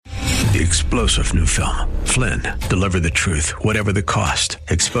the explosive new film, Flynn, Deliver the Truth, Whatever the Cost,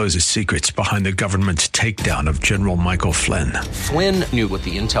 exposes secrets behind the government's takedown of General Michael Flynn. Flynn knew what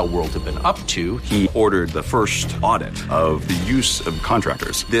the intel world had been up to. He ordered the first audit of the use of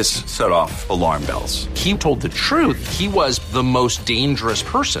contractors. This set off alarm bells. He told the truth. He was the most dangerous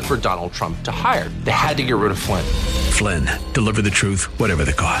person for Donald Trump to hire. They had to get rid of Flynn. Flynn, Deliver the Truth, Whatever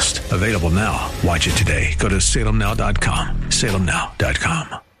the Cost. Available now. Watch it today. Go to salemnow.com.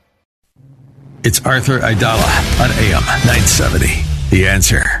 salemnow.com. It's Arthur Aidala on AM 970. The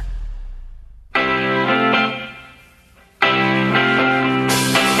Answer.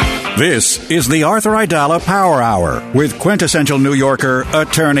 This is the Arthur Aidala Power Hour with quintessential New Yorker,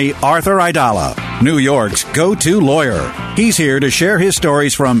 attorney Arthur Aidala, New York's go-to lawyer. He's here to share his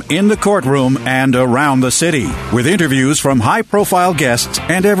stories from in the courtroom and around the city, with interviews from high-profile guests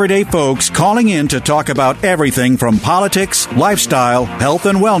and everyday folks calling in to talk about everything from politics, lifestyle, health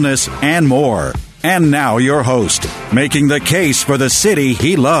and wellness, and more. And now your host, making the case for the city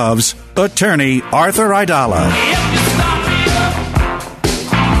he loves, attorney Arthur Aidala.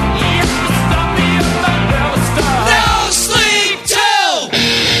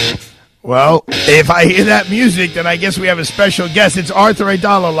 Well, if I hear that music, then I guess we have a special guest. It's Arthur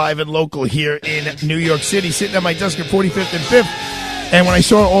Aidala, live and local here in New York City, sitting at my desk at 45th and 5th. And when I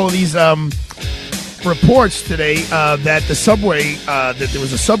saw all of these reports today that the subway, that there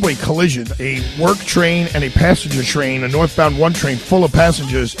was a subway collision, a work train and a passenger train, a northbound one train full of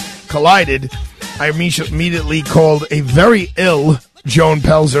passengers collided, I immediately called a very ill Joan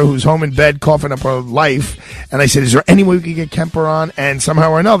Pelzer, who's home in bed coughing up her life. And I said, is there any way we could get Kemper on? And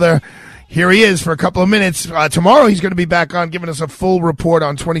somehow or another, here he is for a couple of minutes. Tomorrow he's going to be back on giving us a full report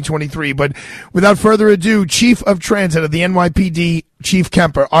on 2023. But without further ado, Chief of Transit of the NYPD, Chief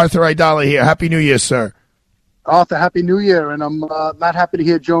Kemper, Arthur Aidala here. Happy New Year, sir. Arthur, Happy New Year. And I'm not happy to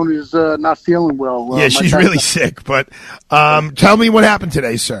hear Joan is not feeling well. Yeah, she's really sick. But tell me what happened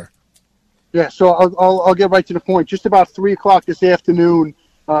today, sir. Yeah, so I'll get right to the point. Just about 3 o'clock this afternoon,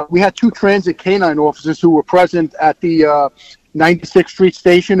 we had two transit canine officers who were present at the 96th Street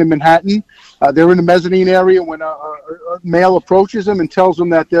station in Manhattan. They're in the mezzanine area when a male approaches them and tells them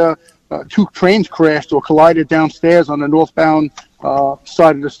that two trains crashed or collided downstairs on the northbound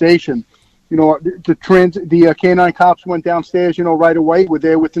side of the station. You know, the canine cops went downstairs, right away. Were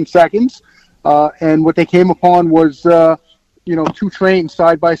there within seconds. And what they came upon was, two trains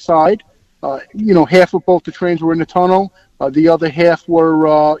side by side. Half of both the trains were in the tunnel. The other half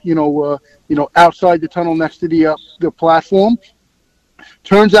were, outside the tunnel next to the platform.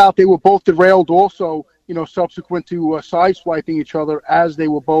 Turns out they were both derailed also, subsequent to sideswiping each other as they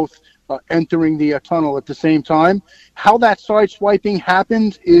were both entering the tunnel at the same time. How that sideswiping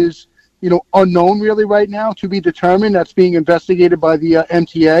happened is, unknown really right now, to be determined. That's being investigated by the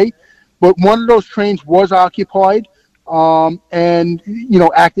MTA. But one of those trains was occupied. And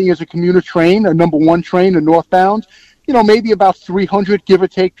acting as a commuter train, a number one train, a northbound, maybe about 300, give or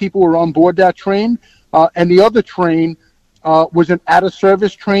take, people were on board that train. And the other train was an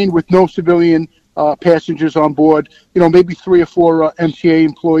out-of-service train with no civilian passengers on board. Maybe 3 or 4 MTA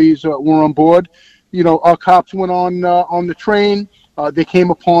employees were on board. Our cops went on the train. They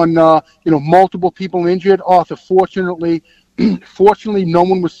came upon, multiple people injured. Arthur, fortunately, no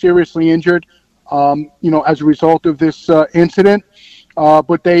one was seriously injured. As a result of this incident.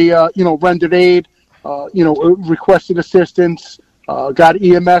 But they, rendered aid, requested assistance, got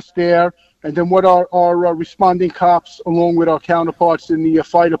EMS there. And then what our responding cops, along with our counterparts in the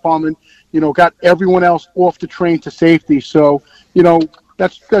fire department, got everyone else off the train to safety. So,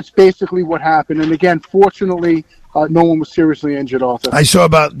 that's basically what happened. And again, fortunately, no one was seriously injured, Arthur. I saw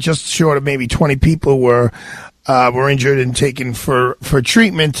about just short of maybe 20 people were injured and taken for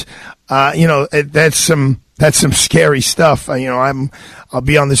treatment. That's some scary stuff. I'll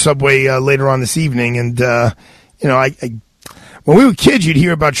be on the subway later on this evening, and when we were kids, you'd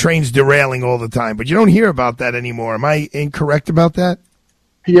hear about trains derailing all the time, but you don't hear about that anymore. Am I incorrect about that?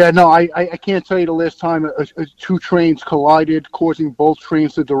 Yeah, no, I can't tell you the last time two trains collided, causing both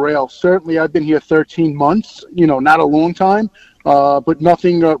trains to derail. Certainly, I've been here 13 months, not a long time, but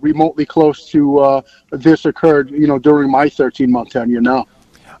nothing remotely close to this occurred, during my 13-month tenure now.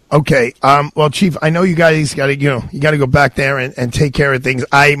 Okay. Well, Chief, I know you guys got to, you got to go back there and take care of things.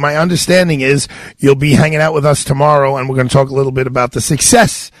 My understanding is you'll be hanging out with us tomorrow, and we're going to talk a little bit about the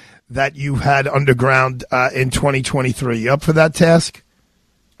success that you've had underground in 2023. You up for that task?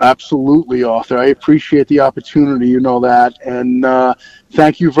 Absolutely, Arthur. I appreciate the opportunity, that, and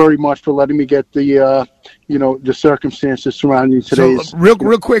thank you very much for letting me get the, the circumstances surrounding today's. So, real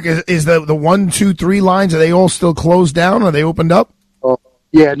quick, is the 1, 2, 3 lines, are they all still closed down? Or are they opened up?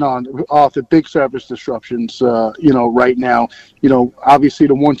 Yeah, no, Arthur, big service disruptions, right now. Obviously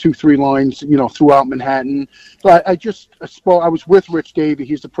the 1, 2, 3 lines, throughout Manhattan. But I was with Rich Davey.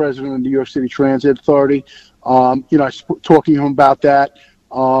 He's the president of the New York City Transit Authority. Talking to him about that.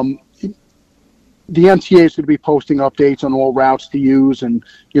 The MTA is going to be posting updates on all routes to use and,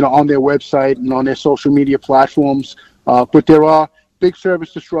 on their website and on their social media platforms. But there are big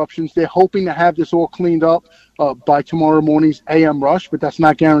service disruptions. They're hoping to have this all cleaned up by tomorrow morning's AM rush, but that's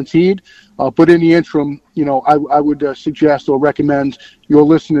not guaranteed. But in the interim, I would suggest or recommend your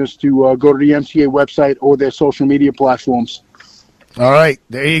listeners to go to the MTA website or their social media platforms. All right,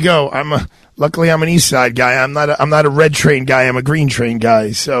 there you go. Luckily I'm an East Side guy. I'm not a red train guy. I'm a green train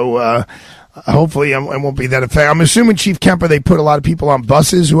guy. So hopefully I won't be that affected. I'm assuming, Chief Kemper, they put a lot of people on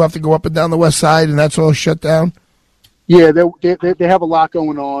buses who have to go up and down the West Side, and that's all shut down. Yeah, they have a lot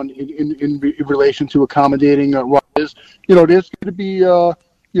going on in relation to accommodating riders. There's going to be,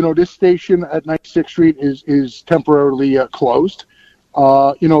 this station at 96th Street is temporarily closed.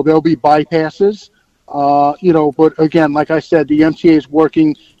 There'll be bypasses. But again, like I said, the MTA is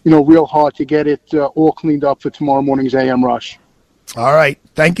working, real hard to get it all cleaned up for tomorrow morning's AM rush. All right.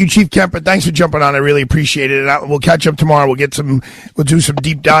 Thank you, Chief Kemper. Thanks for jumping on. I really appreciate it. And we'll catch up tomorrow. We'll do some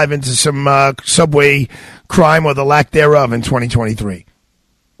deep dive into some subway crime or the lack thereof in 2023.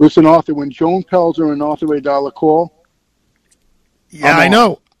 Listen, Arthur, when Joan Pelzer and Arthur Aidala call. Yeah, I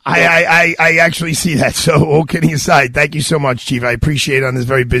know. I actually see that. So, all kidding aside, thank you so much, Chief. I appreciate it on this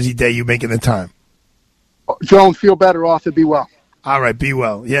very busy day you making the time. Joan, feel better. Arthur, be well. All right, be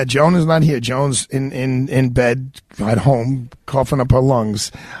well. Yeah, Joan is not here. Joan's in bed at home, coughing up her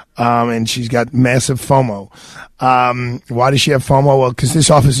lungs, and she's got massive FOMO. Why does she have FOMO? Well, because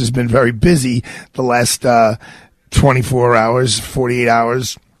this office has been very busy the last 24 hours, 48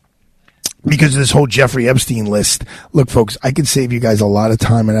 hours, because of this whole Jeffrey Epstein list. Look, folks, I could save you guys a lot of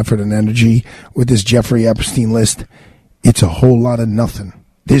time and effort and energy with this Jeffrey Epstein list. It's a whole lot of nothing.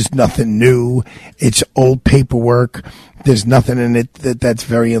 There's nothing new. It's old paperwork. There's nothing in it that's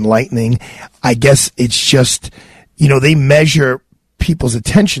very enlightening. I guess it's just, they measure people's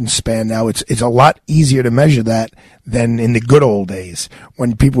attention span now. It's a lot easier to measure that than in the good old days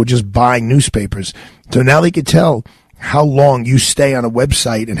when people were just buying newspapers. So now they could tell how long you stay on a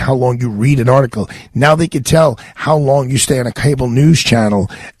website and how long you read an article. Now they could tell how long you stay on a cable news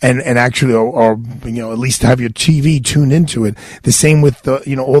channel and actually, or at least have your TV tuned into it. The same with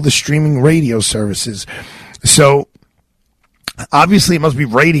all the streaming radio services. So obviously it must be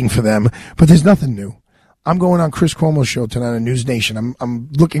rating for them, but there's nothing new. I'm going on Chris Cuomo's show tonight on News Nation. I'm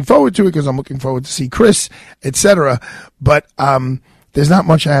looking forward to it because I'm looking forward to see Chris, etc. But, there's not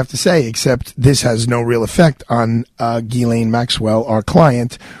much I have to say except this has no real effect on Ghislaine Maxwell, our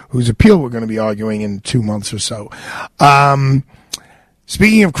client, whose appeal we're going to be arguing in 2 months or so.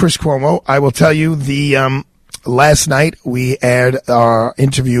 Speaking of Chris Cuomo, I will tell you last night we aired our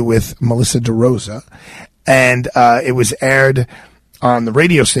interview with Melissa DeRosa, and it was aired on the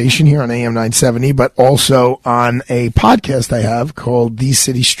radio station here on AM 970, but also on a podcast I have called These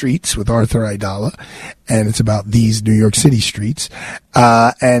City Streets with Arthur Aidala, and it's about these New York City streets,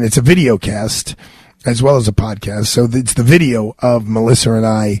 and it's a video cast as well as a podcast, so it's the video of Melissa and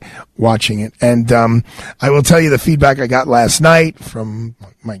I watching it, and I will tell you the feedback I got last night from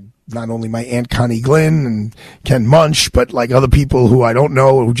not only my Aunt Connie Glynn and Ken Munch, but like other people who I don't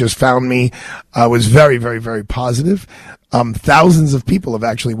know who just found me, was very, very, very positive. Thousands of people have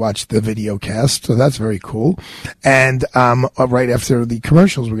actually watched the video cast, so that's very cool. And right after the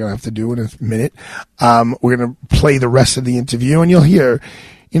commercials we're going to have to do in a minute, we're going to play the rest of the interview, and you'll hear,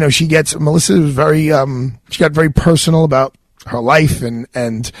 Melissa is she got very personal about her life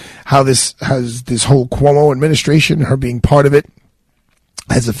and how this whole Cuomo administration, her being part of it,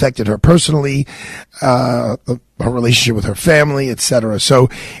 has affected her personally, her relationship with her family, etc. So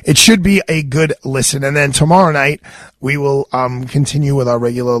it should be a good listen. And then tomorrow night, we will continue with our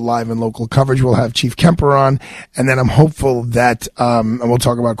regular live and local coverage. We'll have Chief Kemper on, and then I'm hopeful that, and we'll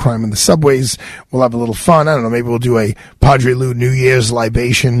talk about crime in the subways. We'll have a little fun. I don't know, maybe we'll do a Padre Lou New Year's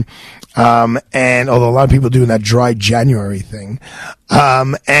libation. And although a lot of people are doing that dry January thing.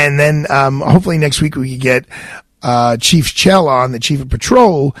 And then hopefully next week we can get Chief Chell on, the Chief of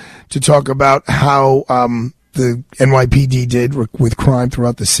Patrol, to talk about how the NYPD did with crime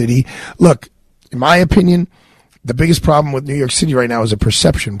throughout the city. Look, in my opinion, the biggest problem with New York City right now is a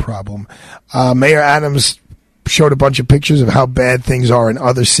perception problem. Mayor Adams showed a bunch of pictures of how bad things are in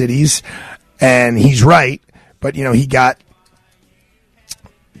other cities, and he's right, but, he got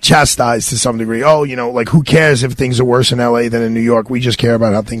chastised to some degree. Oh, like, who cares if things are worse in L.A. than in New York? We just care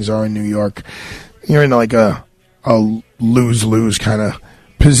about how things are in New York. You're in like a lose-lose kind of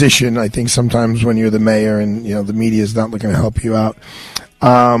position, I think, sometimes when you're the mayor and, the media is not looking to help you out.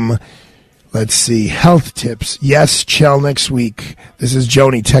 Let's see. Health tips. Yes, Chell next week. This is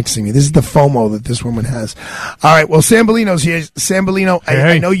Joni texting me. This is the FOMO that this woman has. All right. Well, Sam Bellino's here. Sam Bellino,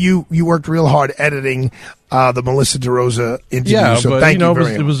 I know you worked real hard editing the Melissa DeRosa interview. Yeah, so but thank you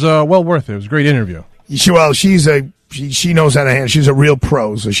very much. It was well worth it. It was a great interview. She knows how to handle. She's a real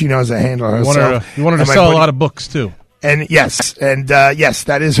pro, so she knows how to handle herself. You wanted to sell a lot of books too. And yes,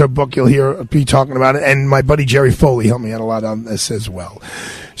 that is her book. You'll hear me talking about it. And my buddy Jerry Foley helped me out a lot on this as well.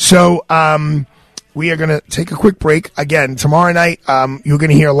 So we are going to take a quick break. Again, tomorrow night, you're going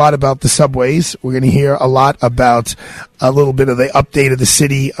to hear a lot about the subways. We're going to hear a lot about a little bit of the update of the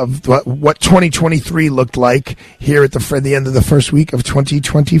city of what 2023 looked like here at the end of the first week of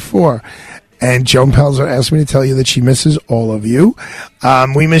 2024. And Joan Pelzer asked me to tell you that she misses all of you.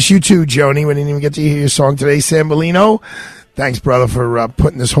 We miss you too, Joni. We didn't even get to hear your song today. Sam Bellino, thanks, brother, for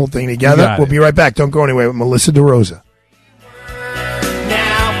putting this whole thing together. We'll be right back. Don't go anywhere with Melissa DeRosa.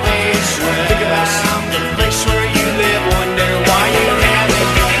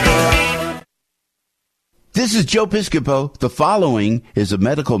 This is Joe Piscopo. The following is a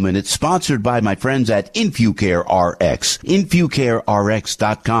Medical Minute sponsored by my friends at InfuCare RX.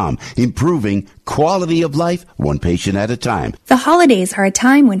 InfuCareRx.com. Improving quality of life, one patient at a time. The holidays are a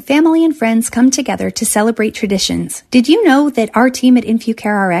time when family and friends come together to celebrate traditions. Did you know that our team at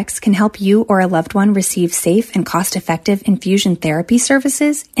InfuCare RX can help you or a loved one receive safe and cost-effective infusion therapy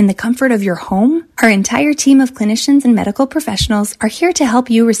services in the comfort of your home? Our entire team of clinicians and medical professionals are here to help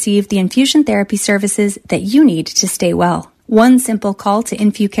you receive the infusion therapy services that you need to stay well. One simple call to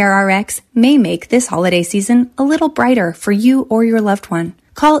InfuCare RX may make this holiday season a little brighter for you or your loved one.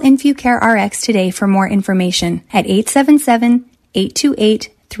 Call InfuCare RX today for more information at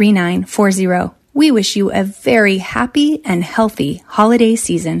 877-828-3940. We wish you a very happy and healthy holiday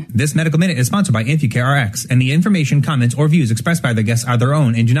season. This Medical Minute is sponsored by InfuCare RX, and the information, comments, or views expressed by the guests are their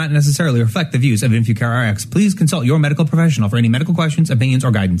own and do not necessarily reflect the views of InfuCare RX. Please consult your medical professional for any medical questions, opinions,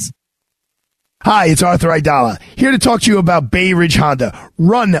 or guidance. Hi, it's Arthur Aidala, here to talk to you about Bay Ridge Honda,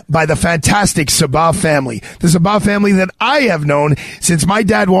 run by the fantastic Sabah family. The Sabah family that I have known since my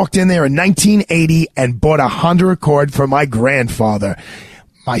dad walked in there in 1980 and bought a Honda Accord for my grandfather.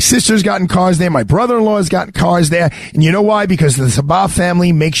 My sister's gotten cars there. My brother-in-law's gotten cars there. And you know why? Because the Sabah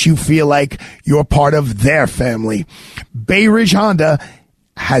family makes you feel like you're part of their family. Bay Ridge Honda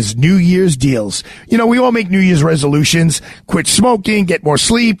has New Year's deals. You know, we all make New Year's resolutions. Quit smoking, get more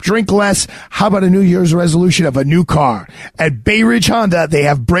sleep, drink less. How about a New Year's resolution of a new car? At Bay Ridge Honda, they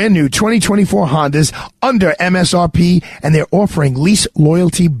have brand new 2024 Hondas under MSRP, and they're offering lease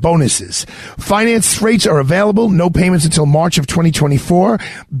loyalty bonuses. Finance rates are available. No payments until March of 2024.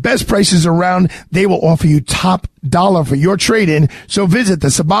 Best prices around. They will offer you top dollar for your trade-in. So visit the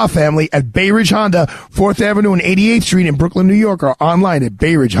Sabah family at Bay Ridge Honda, 4th Avenue and 88th Street in Brooklyn, New York, or online at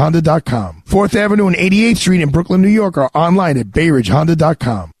BayRidgeHonda.com. 4th Avenue and 88th Street in Brooklyn, New York, or online at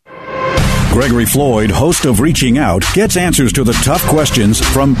BayRidgeHonda.com. Gregory Floyd, host of Reaching Out, gets answers to the tough questions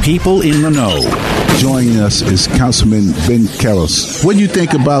from people in the know. Joining us is Councilman Ben Karros. What do you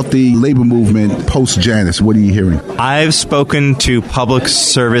think about the labor movement post-Janus? What are you hearing? I've spoken to public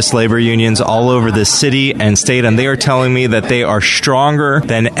service labor unions all over the city and state, and they are telling me that they are stronger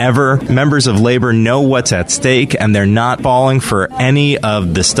than ever. Members of labor know what's at stake, and they're not falling for any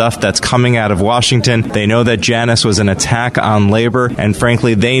of the stuff that's coming out of Washington. They know that Janus was an attack on labor, and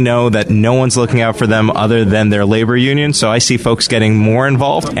frankly, they know that no one's looking out for them other than their labor union. So I see folks getting more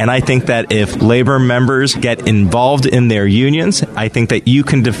involved, and I think that if labor members get involved in their unions, I think that you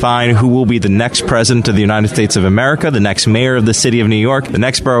can define who will be the next president of the United States of America, the next mayor of the city of New York, the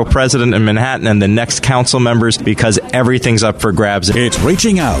next borough president in Manhattan, and the next council members, because everything's up for grabs. It's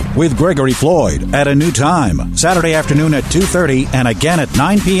Reaching Out with Gregory Floyd at a new time, Saturday afternoon at 2:30 and again at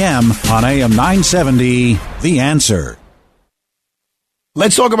 9 p.m. on AM 970, The Answer.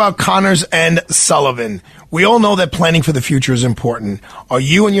 Let's talk about Connors and Sullivan. We all know that planning for the future is important. Are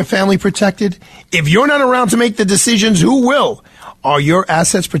you and your family protected? If you're not around to make the decisions, who will? Are your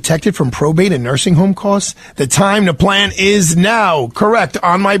assets protected from probate and nursing home costs? The time to plan is now. Correct.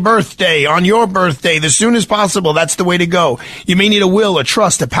 On my birthday, on your birthday, the soonest possible. That's the way to go. You may need a will, a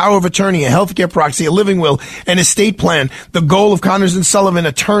trust, a power of attorney, a healthcare proxy, a living will, an estate plan. The goal of Connors and Sullivan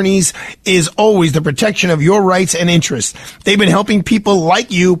attorneys is always the protection of your rights and interests. They've been helping people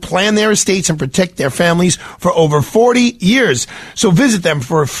like you plan their estates and protect their families for over 40 years. So visit them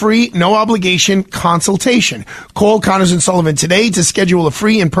for a free, no-obligation consultation. Call Connors and Sullivan today to schedule a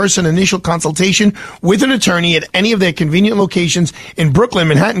free in-person initial consultation with an attorney at any of their convenient locations in Brooklyn,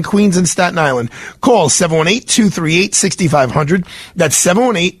 Manhattan, Queens, and Staten Island. Call 718-238-6500. That's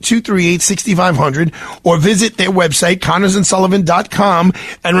 718-238-6500. Or visit their website, ConnorsandSullivan.com.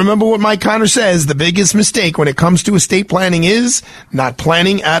 And remember what Mike Connor says, the biggest mistake when it comes to estate planning is not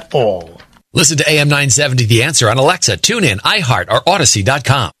planning at all. Listen to AM 970 The Answer on Alexa, TuneIn, iHeart, or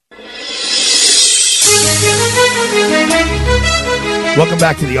Odyssey.com. Welcome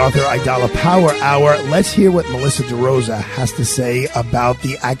back to the Arthur Aidala Power Hour. Let's hear what Melissa DeRosa has to say about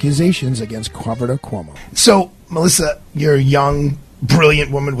the accusations against Governor Cuomo. So, Melissa, you're a young,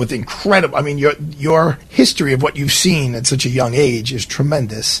 brilliant woman with incredible, your history of what you've seen at such a young age is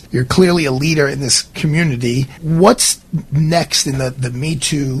tremendous. You're clearly a leader in this community. What's next in the Me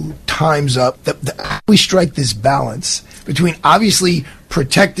Too time's up? How do we strike this balance between obviously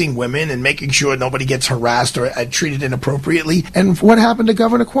protecting women and making sure nobody gets harassed or treated inappropriately, and what happened to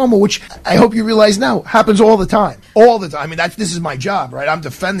Governor Cuomo, which I hope you realize now happens all the time. All the time. This is my job, right? I'm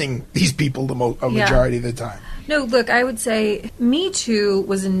defending these people a majority of the time. No, look, I would say Me Too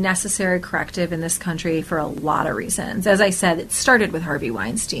was a necessary corrective in this country for a lot of reasons. As I said, it started with Harvey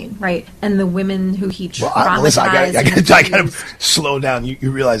Weinstein, right? And the women who he traumatized. Melissa, I got to slow down.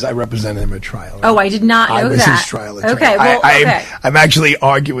 You realize I represented him at trial. Right? Oh, I did not know that. I was his trial attorney. Okay, well, okay. I'm actually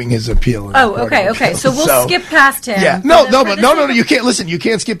arguing his appeal. Okay. So we'll skip past him. Yeah. No. You can't listen. You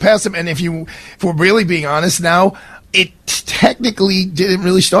can't skip past him. And if we're really being honest now, it technically didn't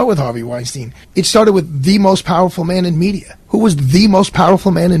really start with Harvey Weinstein. It started with the most powerful man in media. Who was the most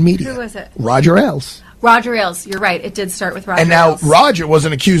powerful man in media? Who was it? Roger Ailes. Roger Ailes. You're right. It did start with Roger And now Ailes. Roger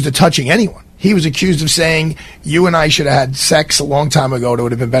wasn't accused of touching anyone. He was accused of saying, you and I should have had sex a long time ago. It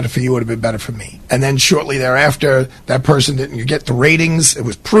would have been better for you. It would have been better for me. And then shortly thereafter, that person didn't get the ratings. It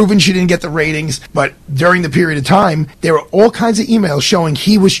was proven she didn't get the ratings. But during the period of time, there were all kinds of emails showing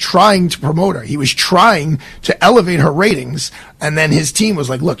he was trying to promote her. He was trying to elevate her ratings. And then his team was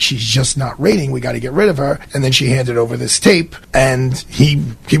like, look, she's just not rating. We got to get rid of her. And then she handed over this tape, and he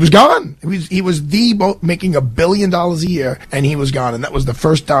was gone. He was making $1 billion a year, and he was gone. And that was the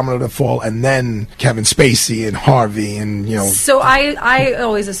first domino to fall. And then Kevin Spacey and Harvey and, So I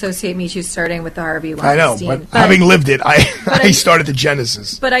always associate Me Too starting with the Harvey Weinstein. I know, but having lived it, I started the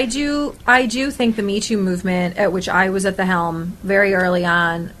genesis. But I do think the Me Too movement, at which I was at the helm very early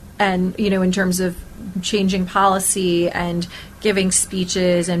on, and, in terms of changing policy and giving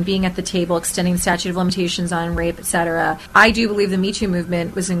speeches and being at the table, extending the statute of limitations on rape, etc. I do believe the Me Too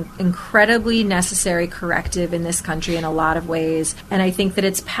movement was an incredibly necessary corrective in this country in a lot of ways. And I think that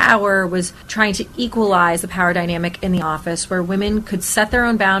its power was trying to equalize the power dynamic in the office, where women could set their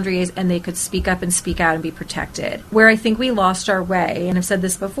own boundaries and they could speak up and speak out and be protected. Where I think we lost our way, and I've said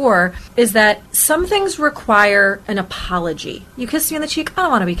this before, is that some things require an apology. You kissed me on the cheek, I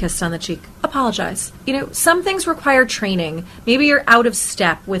don't want to be kissed on the cheek. Apologize. Some things require training. Maybe you're out of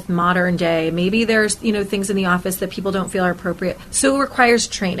step with modern day. Maybe there's, things in the office that people don't feel are appropriate. So it requires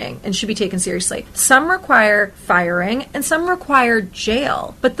training and should be taken seriously. Some require firing and some require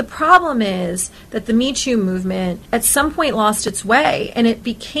jail. But the problem is that the Me Too movement at some point lost its way, and it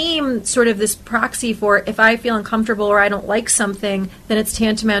became sort of this proxy for, if I feel uncomfortable or I don't like something, then it's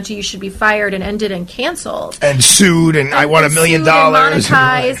tantamount to you should be fired and ended and canceled. And sued, and I want $1 million. And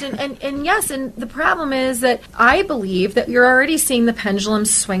monetized, and yes, and the problem is that I believe that you're already seeing the pendulum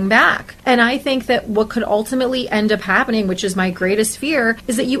swing back. And I think that what could ultimately end up happening, which is my greatest fear,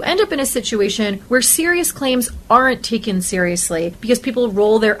 is that you end up in a situation where serious claims aren't taken seriously because people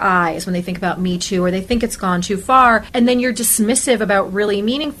roll their eyes when they think about Me Too, or they think it's gone too far, and then you're dismissive about really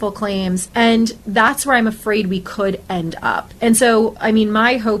meaningful claims, and that's where I'm afraid we could end up. And so,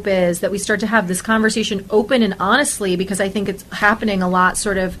 my hope is that we start to have this conversation open and honestly, because I think it's happening a lot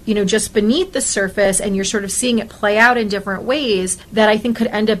sort of, just beneath the surface, and you're sort of seeing it play out in different ways that I think could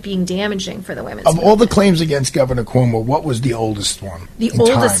end up being damaging for the women's movement. All the claims against Governor Cuomo, what was the oldest one? The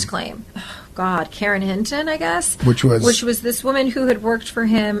oldest claim? God, Karen Hinton, I guess. Which was this woman who had worked for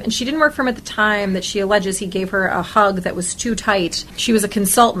him, and she didn't work for him at the time, that she alleges he gave her a hug that was too tight. She was a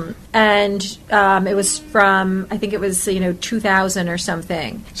consultant, and it was from, I think it was, 2000 or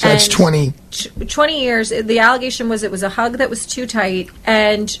something. So that's 20 years. The allegation was it was a hug that was too tight,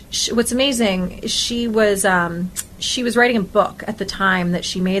 and what's amazing, she was she was writing a book at the time that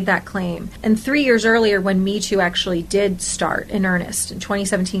she made that claim. And 3 years earlier, when Me Too actually did start in earnest, in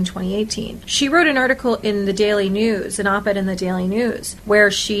 2017, 2018, she wrote an article in the Daily News, an op-ed in the Daily News, where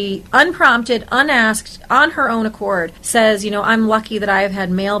she, unprompted, unasked, on her own accord, says, I'm lucky that I have had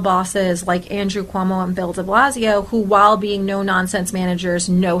male bosses like Andrew Cuomo and Bill de Blasio, who, while being no-nonsense managers,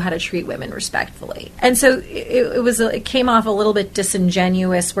 know how to treat women respectfully. And so it came off a little bit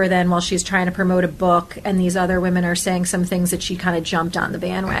disingenuous, where then while she's trying to promote a book and these other women are saying some things, that she kind of jumped on the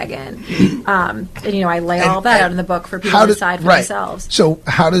bandwagon. And I lay all that out in the book for people to decide for themselves. So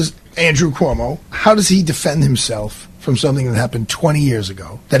how does Andrew Cuomo, how does he defend himself from something that happened 20 years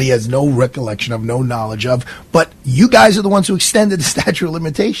ago that he has no recollection of, no knowledge of? But you guys are the ones who extended the statute of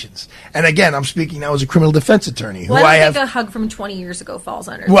limitations. And again, I'm speaking now as a criminal defense attorney. Well, I don't think a hug from 20 years ago falls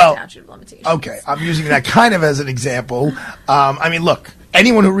under the statute of limitations. Okay, I'm using that kind of as an example. Look,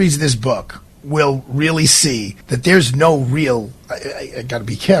 anyone who reads this book will really see that there's no real, I got to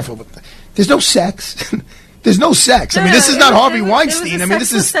be careful, but there's no sex. There's no sex. This is not Harvey Weinstein.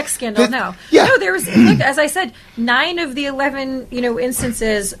 This is a sex scandal. No, there was. Look, as I said, 9 of the 11,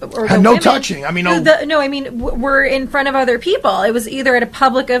 instances or had no touching. Were in front of other people. It was either at a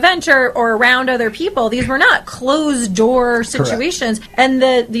public event or around other people. These were not closed door situations. Correct. And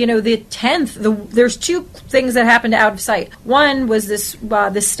the 10th, there's 2 things that happened out of sight. One was this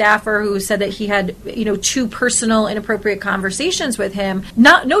staffer who said that he had 2 personal inappropriate conversations with him.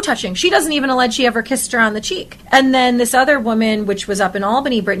 No touching. She doesn't even allege she ever kissed her on the cheek. And then this other woman, which was up in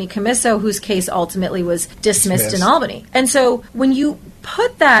Albany, Brittany Commisso, whose case ultimately was dismissed in Albany. And so when you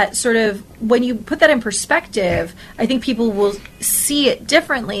put that in perspective, I think people will see it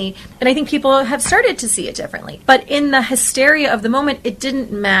differently, and I think people have started to see it differently. But in the hysteria of the moment, it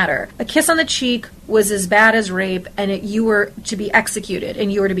didn't matter. A kiss on the cheek was as bad as rape, and you were to be executed,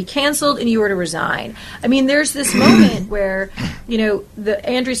 and you were to be canceled, and you were to resign. There's this moment where, the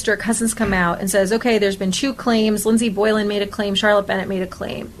Andrew Stewart cousins come out and says, okay, there's been 2 claims. Lindsay Boylan made a claim. Charlotte Bennett made a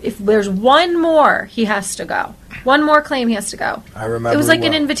claim. If there's one more, he has to go. One more claim, he has to go. I remember it was like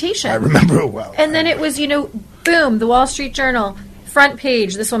an invitation. I remember it well. And then it was, boom, the Wall Street Journal, front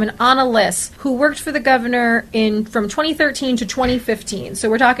page, this woman, Anna Liss, who worked for the governor from 2013 to 2015. So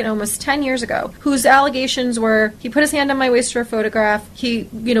we're talking almost 10 years ago, whose allegations were, he put his hand on my waist for a photograph, he,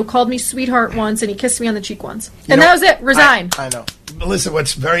 called me sweetheart once, and he kissed me on the cheek once. And that was it. Resign. I know. Melissa,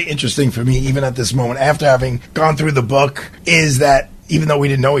 what's very interesting for me, even at this moment, after having gone through the book, is that even though we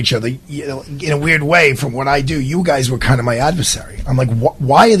didn't know each other, in a weird way, from what I do, you guys were kind of my adversary. I'm like,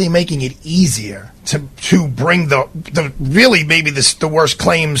 why are they making it easier to bring the really maybe the worst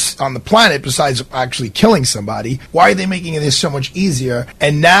claims on the planet besides actually killing somebody? Why are they making this so much easier?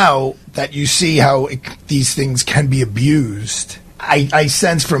 And now that you see how these things can be abused, I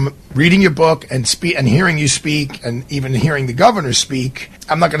sense from reading your book and hearing you speak, and even hearing the governor speak,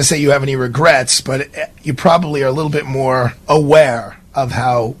 I'm not going to say you have any regrets, but you probably are a little bit more aware of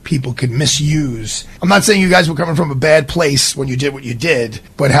how people can misuse. I'm not saying you guys were coming from a bad place when you did what you did,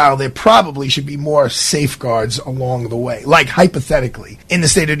 but how there probably should be more safeguards along the way. Like, hypothetically, in the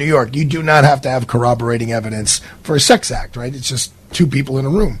state of New York, you do not have to have corroborating evidence for a sex act, right? It's just 2 people in a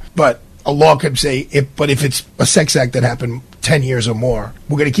room. But a law could say, if it's a sex act that happened 10 years or more,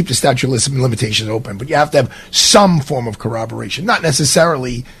 we're going to keep the statute of limitations open. But you have to have some form of corroboration. Not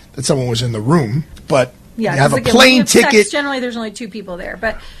necessarily that someone was in the room, but you have a plane ticket. Sex, generally, there's only 2 people there.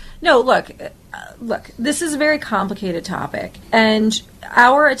 But no, look, this is a very complicated topic. And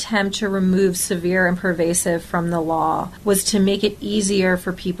our attempt to remove severe and pervasive from the law was to make it easier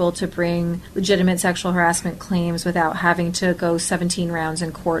for people to bring legitimate sexual harassment claims without having to go 17 rounds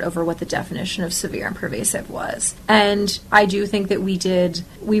in court over what the definition of severe and pervasive was. And I do think that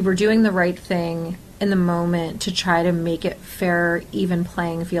we were doing the right thing in the moment to try to make it fair, even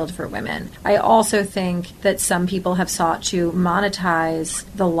playing field for women. I also think that some people have sought to monetize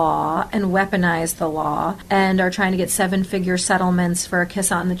the law and weaponize the law and are trying to get 7-figure settlements for a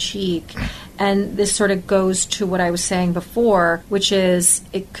kiss on the cheek. And this sort of goes to what I was saying before, which is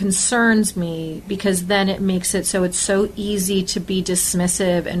it concerns me because then it makes it so it's so easy to be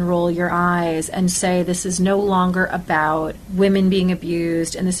dismissive and roll your eyes and say this is no longer about women being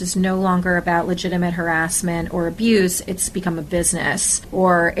abused and this is no longer about legitimate harassment or abuse. It's become a business,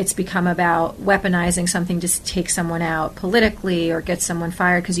 or it's become about weaponizing something to take someone out politically or get someone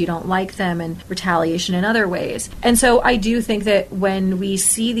fired because you don't like them, and retaliation in other ways. And so I do think that when we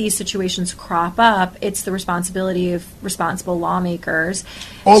see these situations crop up, it's the responsibility of responsible lawmakers.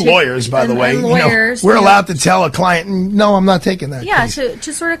 Or lawyers, by the way. Lawyers, we're allowed to tell a client, no, I'm not taking that case.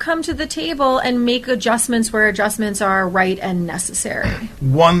 To sort of come to the table and make adjustments where adjustments are right and necessary.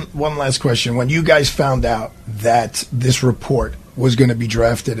 One last question. When you guys found out that this report was going to be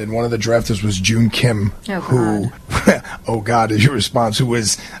drafted, and one of the drafters was June Kim, who, oh God, is your response, who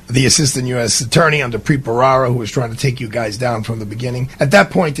was the assistant U.S. attorney under Preet Bharara, who was trying to take you guys down from the beginning. At that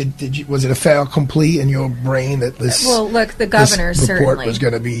point, was it a fait accompli in your brain that this? Well, look, the governor this report certainly was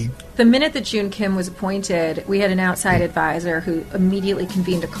going to be. The minute that June Kim was appointed, we had an outside advisor who immediately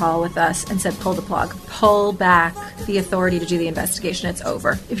convened a call with us and said, pull the plug, pull back the authority to do the investigation. It's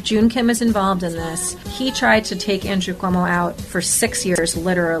over. If June Kim is involved in this, he tried to take Andrew Cuomo out for 6 years,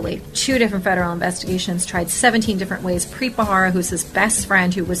 literally. 2 different federal investigations, tried 17 different ways. Preet Bharara, who's his best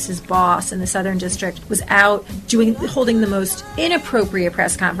friend, who was his boss in the Southern District, was out holding the most inappropriate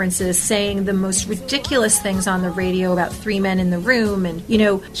press conferences, saying the most ridiculous things on the radio about 3 men in the room. And,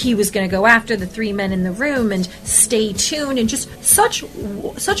 he was going to go after the 3 men in the room and stay tuned, and just such a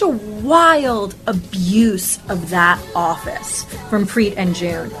wild abuse of that office from Preet and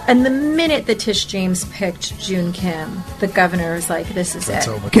June. And the minute that Tish James picked June Kim, the governor was like, this is it.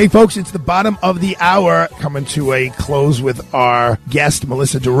 Okay, folks, it's the bottom of the hour, coming to a close with our guest,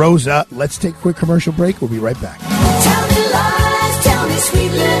 Melissa DeRosa. Let's take a quick commercial break. We'll be right back. Tell me lies, tell me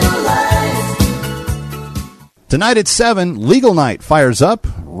sweet little lies. Tonight at 7, Legal Night fires up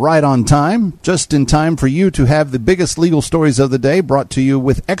right on time, just in time for you to have the biggest legal stories of the day brought to you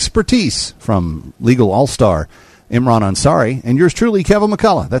with expertise from legal all-star Imran Ansari and yours truly, Kevin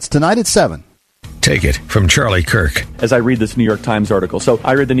McCullough. That's tonight at 7. Take it from Charlie Kirk. As I read this New York Times article, so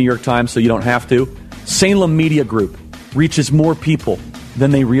I read the New York Times so you don't have to. Salem Media Group reaches more people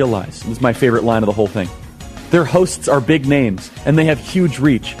than they realize. This is my favorite line of the whole thing. Their hosts are big names, and they have huge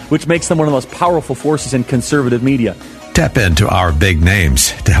reach, which makes them one of the most powerful forces in conservative media. Tap into our big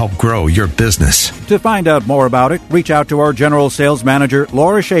names to help grow your business. To find out more about it, reach out to our General Sales Manager,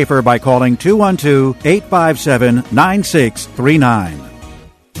 Laura Schaefer, by calling 212-857-9639.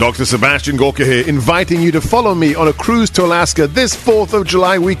 Dr. Sebastian Gorka here, inviting you to follow me on a cruise to Alaska this 4th of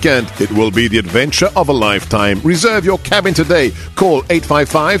July weekend. It will be the adventure of a lifetime. Reserve your cabin today. Call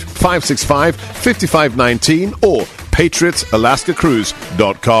 855-565-5519 or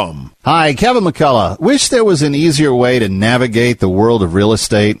patriotsalaskacruise.com. Hi, Kevin McCullough. Wish there was an easier way to navigate the world of real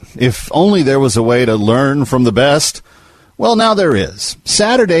estate. If only there was a way to learn from the best. Well, now there is.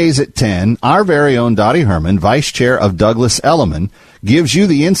 Saturdays at 10, our very own Dottie Herman, Vice Chair of Douglas Elliman, gives you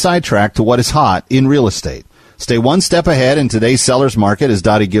the inside track to what is hot in real estate. Stay one step ahead in today's seller's market as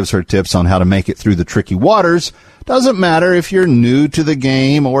Dottie gives her tips on how to make it through the tricky waters. Doesn't matter if you're new to the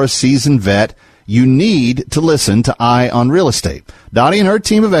game or a seasoned vet, you need to listen to Eye on Real Estate. Dottie and her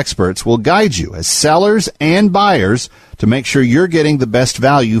team of experts will guide you as sellers and buyers to make sure you're getting the best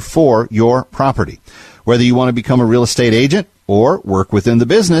value for your property. Whether you want to become a real estate agent or work within the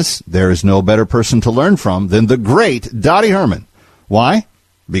business, there is no better person to learn from than the great Dottie Herman. Why?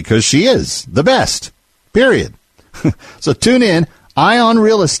 Because she is the best. Period. So tune in, Eye on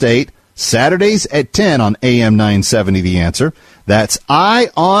Real Estate, Saturdays at 10 on AM 970 The Answer. That's Eye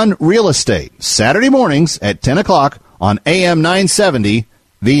on Real Estate, Saturday mornings at 10 o'clock on AM 970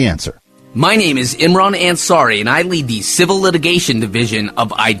 The Answer. My name is Imran Ansari, and I lead the Civil Litigation Division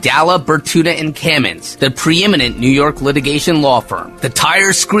of Aidala, Bertuda & Kamins, the preeminent New York litigation law firm. The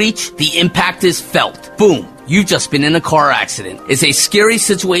tires screech, the impact is felt. Boom. You've just been in a car accident. It's a scary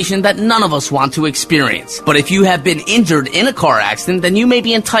situation that none of us want to experience. But if you have been injured in a car accident, then you may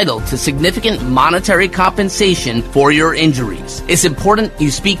be entitled to significant monetary compensation for your injuries. It's important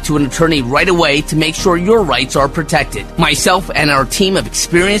you speak to an attorney right away to make sure your rights are protected. Myself and our team of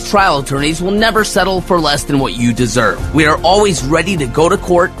experienced trial attorneys will never settle for less than what you deserve. We are always ready to go to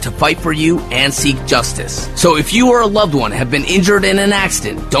court to fight for you and seek justice. So if you or a loved one have been injured in an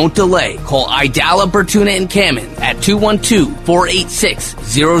accident, don't delay. Call Aidala, Bertuda & Kamins at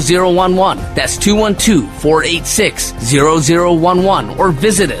 212-486-0011. That's 212-486-0011. Or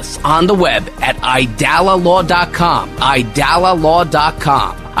visit us on the web at idalalaw.com.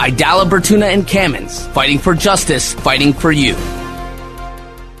 idalalaw.com. Aidala, Bertuda & Kamins. Fighting for justice, fighting for you.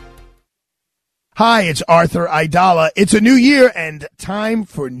 Hi, it's Arthur Aidala. It's a new year and time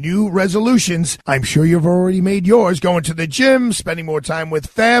for new resolutions. I'm sure you've already made yours. Going to the gym, spending more time with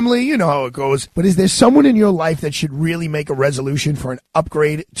family. You know how it goes. But is there someone in your life that should really make a resolution for an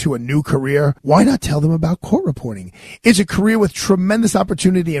upgrade to a new career? Why not tell them about court reporting? It's a career with tremendous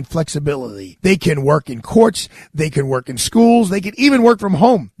opportunity and flexibility. They can work in courts. They can work in schools. They can even work from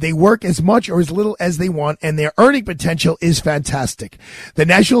home. They work as much or as little as they want, and their earning potential is fantastic. The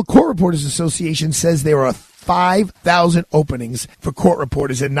National Court Reporters Association says there are 5,000 openings for court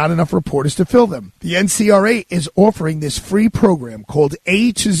reporters and not enough reporters to fill them. The NCRA is offering this free program called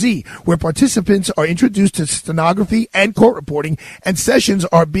A to Z, where participants are introduced to stenography and court reporting, and sessions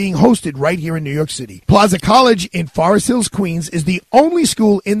are being hosted right here in New York City. Plaza College in Forest Hills, Queens is the only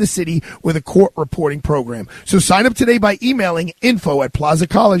school in the city with a court reporting program. So sign up today by emailing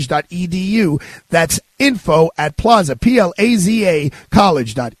info@plazacollege.edu. That's info@plaza, Plaza,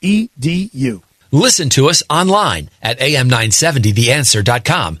 college.edu. Listen to us online at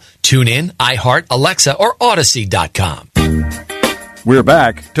am970theanswer.com. Tune in, iHeart, Alexa, or Odyssey.com. We're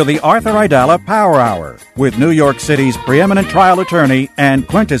back to the Arthur Aidala Power Hour with New York City's preeminent trial attorney and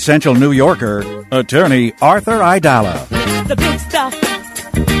quintessential New Yorker, attorney Arthur Aidala. The big stuff.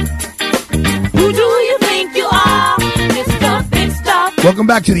 Who do you think you are? Mr. Big Stuff. Welcome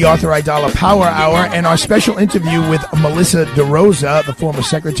back to the Arthur Aidala Power Hour and our special interview with Melissa DeRosa, the former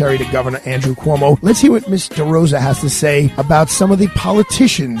secretary to Governor Andrew Cuomo. Let's hear what Ms. DeRosa has to say about some of the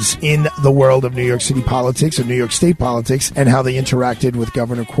politicians in the world of New York City politics or New York State politics and how they interacted with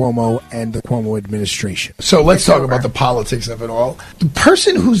Governor Cuomo and the Cuomo administration. So let's talk about the politics of it all. The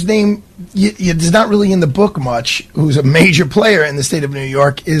person whose name is not really in the book much, who's a major player in the state of New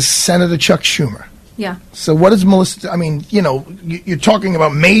York, is Senator Chuck Schumer. Yeah. So what is Melissa, I mean, you know, you're talking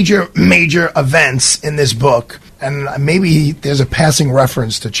about major events in this book, and maybe there's a passing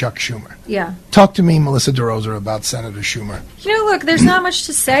reference to Chuck Schumer. Yeah. Talk to me, Melissa DeRosa, about Senator Schumer. You know, look, there's not much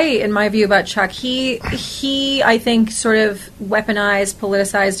to say, in my view, about Chuck. He, I think, sort of weaponized,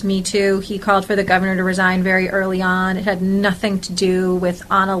 politicized Me Too. He called for the governor to resign very early on. It had nothing to do with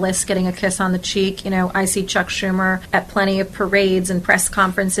Anna List getting a kiss on the cheek. You know, I see Chuck Schumer at plenty of parades and press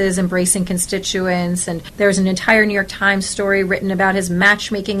conferences embracing constituents, and there's an entire New York Times story written about his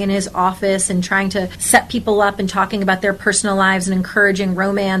matchmaking in his office and trying to set people up and talking about their personal lives and encouraging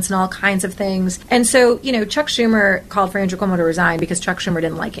romance and all kinds of things. And so, you know, Chuck Schumer called for Andrew Cuomo to resign because Chuck Schumer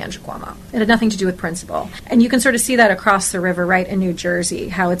didn't like Andrew Cuomo. It had nothing to do with principle. And you can sort of see that across the river, right, in New Jersey,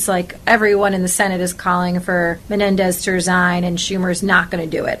 how it's like everyone in the Senate is calling for Menendez to resign and Schumer's not going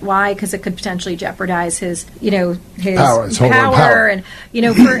to do it. Why? Because it could potentially jeopardize his, you know, his power. And, you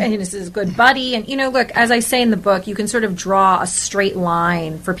know, and this is his good buddy. And, you know, look, as I say in the book, you can sort of draw a straight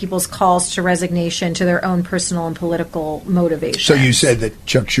line for people's calls to resignation to their own personal and political motivation. So you said that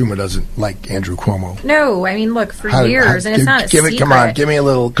Chuck Schumer doesn't like Andrew Cuomo. No, I mean, look, for years, and it's not a secret. Come on, give me a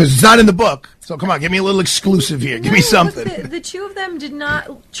little, because it's not in the book. So come on, give me a little exclusive here. Give me something. The two of them did not.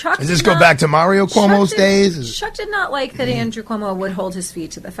 Chuck. Does this go back to Mario Cuomo's days? Chuck did not like that Andrew Cuomo would hold his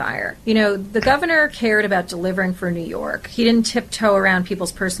feet to the fire. You know, the governor cared about delivering for New York. He didn't tiptoe around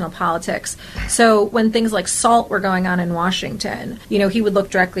people's personal politics. So when things like SALT were going on in Washington, you know, he would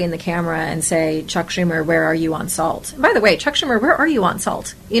look directly in the camera and say, "Chuck Schumer, where are you on SALT?" And by the way, Chuck Schumer, where are you on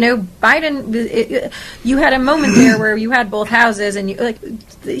SALT? You know, Biden. You had a moment there where you had both houses, and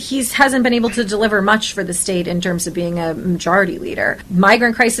he hasn't been able to deliver much for the state in terms of being a majority leader.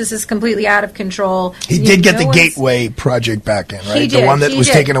 Migrant crisis is completely out of control. He did get the Gateway project back in, right? The one that was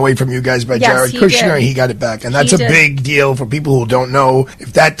taken away from you guys by Jared Kushner, he got it back. And that's a big deal for people who don't know.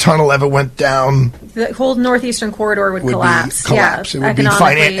 If that tunnel ever went down, the whole northeastern corridor would collapse. Yeah,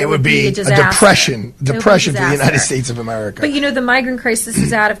 it would be a depression for the United States of America. But, you know, the migrant crisis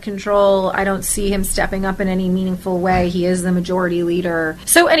is out of control. I don't see him stepping up in any meaningful way. He is the majority leader.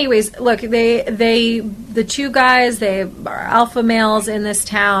 So anyways, look, the two guys, they are alpha males in this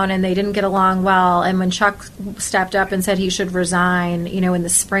town, and they didn't get along well. And when Chuck stepped up and said he should resign, you know, in the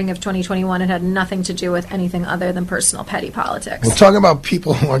spring of 2021, it had nothing to do with anything other than personal petty politics. Well, talking about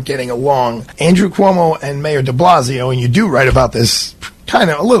people who aren't getting along, Andrew Cuomo and Mayor de Blasio, and you do write about this kind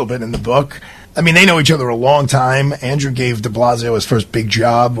of a little bit in the book. I mean, they know each other a long time. Andrew gave de Blasio his first big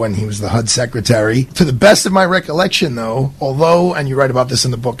job when he was the HUD secretary. To the best of my recollection, though, although, and you write about this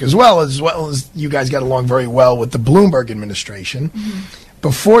in the book as well as you guys got along very well with the Bloomberg administration,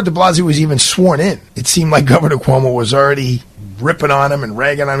 before de Blasio was even sworn in, it seemed like Governor Cuomo was already ripping on him and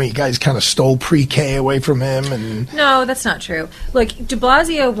ragging on him. You guys kind of stole pre-K away from him. And no, that's not true. Look, de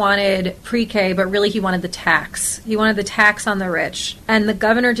Blasio wanted pre-K, but really he wanted the tax. He wanted the tax on the rich. And the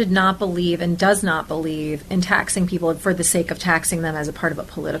governor did not believe and does not believe in taxing people for the sake of taxing them as a part of a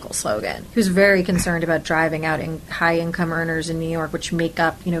political slogan. He was very concerned about driving out high-income earners in New York, which make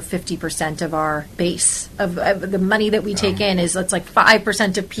up, 50% of our base. Of the money that we take in is, it's like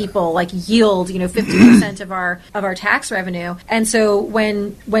 5% of people yield, 50% of our tax revenue. And so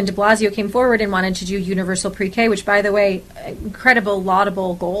when de Blasio came forward and wanted to do universal pre-K, which, by the way, incredible,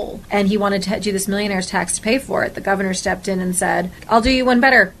 laudable goal, and he wanted to do this millionaire's tax to pay for it, the governor stepped in and said, I'll do you one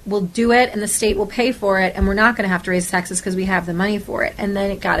better. We'll do it, and the state will pay for it, and we're not going to have to raise taxes because we have the money for it. And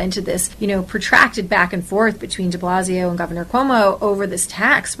then it got into this, protracted back and forth between de Blasio and Governor Cuomo over this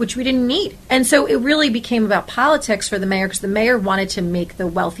tax, which we didn't need. And so it really became about politics for the mayor, because the mayor wanted to make the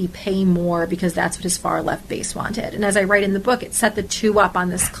wealthy pay more because that's what his far left base wanted. And as I write in the book, it set the two up on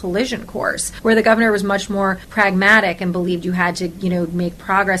this collision course where the governor was much more pragmatic and believed you had to, make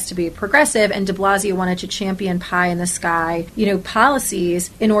progress to be progressive, and de Blasio wanted to champion pie in the sky,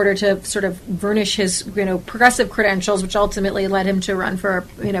 policies in order to sort of burnish his, progressive credentials, which ultimately led him to run for,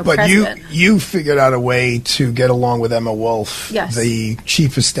 but president. you figured out a way to get along with Emma Wolf, yes, the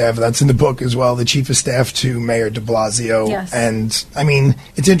chief of staff. That's in the book as well, the chief of staff to Mayor de Blasio. Yes. And, I mean,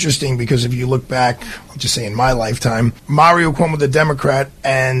 it's interesting because if you look back, I'll just say in my lifetime, Mario Cuomo, the Democrat,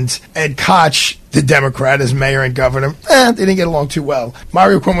 and Ed Koch, the Democrat, as mayor and governor, they didn't get along too well.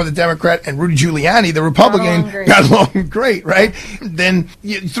 Mario Cuomo, the Democrat, and Rudy Giuliani, the Republican, got along great, right? Then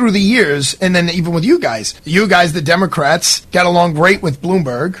through the years, and then even with you guys, the Democrats, got along great with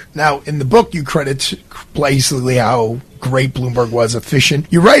Bloomberg. Now, in the book, you credit basically how great Bloomberg was, efficient.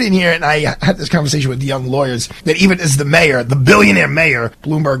 You write in here, and I had this conversation with the young lawyers, that even as the mayor, the billionaire mayor,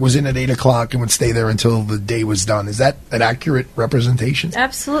 Bloomberg was in at 8 o'clock and would stay there until the day was done. Is that an accurate representation?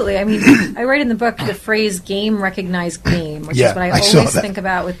 Absolutely. I mean, I write in the book the phrase game recognized game, which is what I always think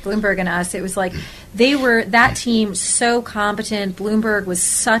about with Bloomberg and us. It was like they were, that team, so competent. Bloomberg was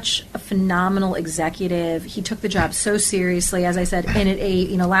such a phenomenal executive. He took the job so seriously. As I said, in at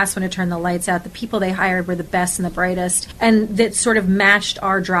 8, last one to turn the lights out. The people they hired were the best and the brightest. And that sort of matched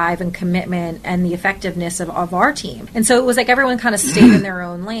our drive and commitment and the effectiveness of our team. And so it was like everyone kind of stayed in their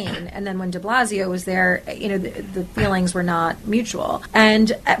own lane. And then when de Blasio was there, the feelings were not mutual.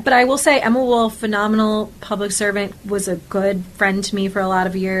 But I will say, Emma Wolf, phenomenal public servant, was a good friend to me for a lot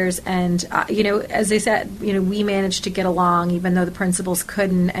of years. And, as I said, we managed to get along even though the principals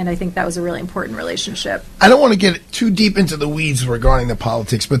couldn't. And I think that was a really important relationship. I don't want to get too deep into the weeds regarding the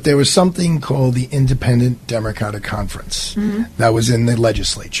politics, but there was something called the Independent Democratic Conference. Mm-hmm. That was in the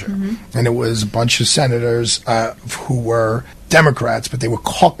legislature. Mm-hmm. And it was a bunch of senators who were Democrats, but they were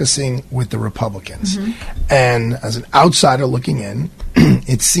caucusing with the Republicans. Mm-hmm. And as an outsider looking in,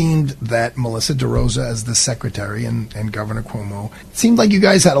 it seemed that Melissa DeRosa as the secretary and Governor Cuomo, it seemed like you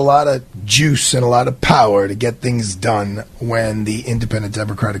guys had a lot of juice and a lot of power to get things done when the Independent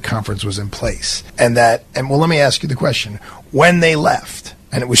Democratic Conference was in place. And let me ask you the question. When they left,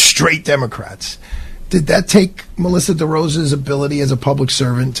 and it was straight Democrats, did that take Melissa DeRosa's ability as a public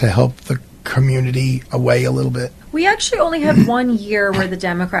servant to help the community away a little bit? We actually only had 1 year where the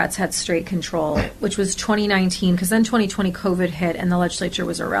Democrats had straight control, which was 2019, because then 2020 COVID hit and the legislature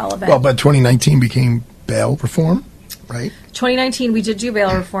was irrelevant. Well, but 2019 became bail reform, right? 2019 we did do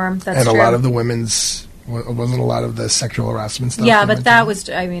bail reform, that's and true. A lot of the women's... Wasn't a lot of the sexual harassment stuff? Yeah, but that was,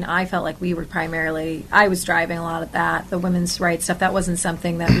 I felt like we were I was driving a lot of that, the women's rights stuff. That wasn't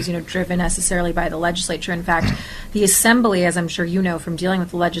something that was, driven necessarily by the legislature. In fact, the Assembly, as I'm sure you know from dealing with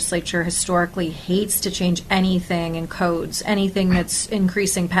the legislature, historically hates to change anything in codes, anything that's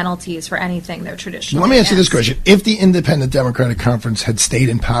increasing penalties for anything they're traditionally Let me answer this question. If the Independent Democratic Conference had stayed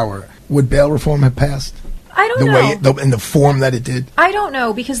in power, would bail reform have passed? I don't know. In the form that it did? I don't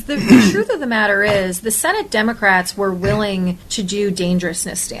know, because the truth of the matter is the Senate Democrats were willing to do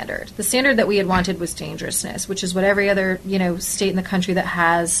dangerousness standard. The standard that we had wanted was dangerousness, which is what every other, state in the country that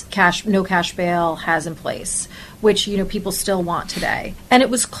has no cash bail has in place, which, people still want today. And it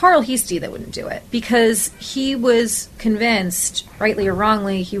was Carl Heastie that wouldn't do it because he was convinced, rightly or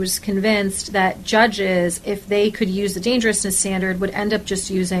wrongly, he was convinced that judges, if they could use the dangerousness standard, would end up just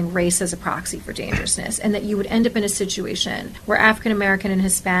using race as a proxy for dangerousness, and that you would end up in a situation where African American and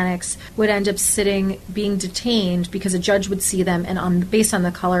Hispanics would end up being detained because a judge would see them and based on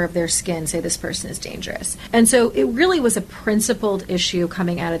the color of their skin say this person is dangerous. And so it really was a principled issue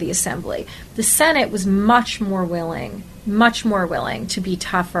coming out of the Assembly. The Senate was much more willing to be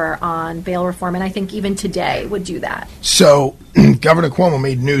tougher on bail reform, and I think even today would do that. So Governor Cuomo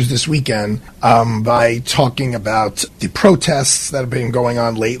made news this weekend by talking about the protests that have been going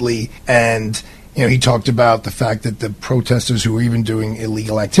on lately, and he talked about the fact that the protesters who were even doing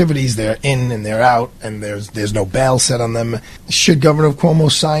illegal activities, they're in and they're out, and there's no bail set on them. Should Governor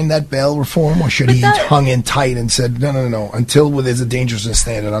Cuomo sign that bail reform, or should he hung in tight and said, no, until there's a dangerousness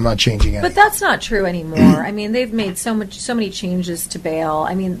standard, I'm not changing anything? But that's not true anymore. I mean, they've made so many changes to bail.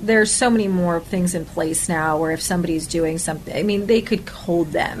 I mean, there's so many more things in place now where if somebody's doing something, I mean, they could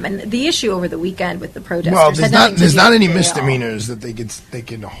hold them. And the issue over the weekend with the protesters, well, there's not any bail. misdemeanors that they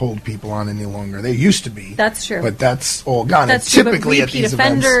can hold people on any longer. There used to be. That's true. But that's all gone. That's and true, typically but at repeat these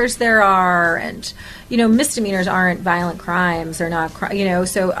offenders events, there are, and misdemeanors aren't violent crimes. They're not,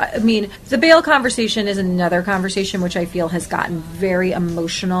 So I mean, the bail conversation is another conversation which I feel has gotten very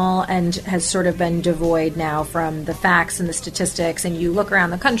emotional and has sort of been devoid now from the facts and the statistics. And you look around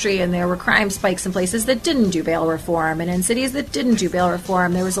the country, and there were crime spikes in places that didn't do bail reform, and in cities that didn't do bail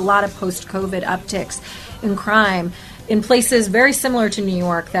reform. There was a lot of post-COVID upticks in crime in places very similar to New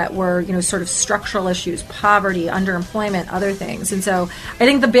York that were, sort of structural issues, poverty, underemployment, other things. And so I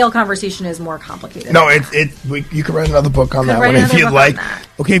think the bail conversation is more complicated. No, you can write another book on that one if you'd like.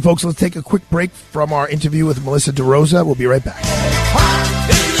 Okay, folks, let's take a quick break from our interview with Melissa DeRosa. We'll be right back.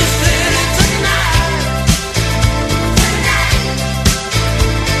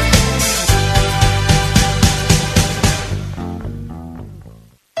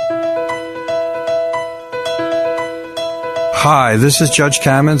 Hi, this is Judge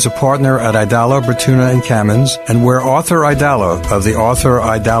Kamins, a partner at Aidala, Bertuna & Kamins, and where Arthur Aidala of the Arthur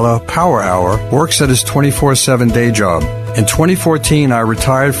Aidala Power Hour works at his 24/7 day job. In 2014, I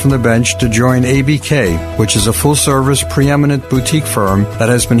retired from the bench to join ABK, which is a full-service, preeminent boutique firm that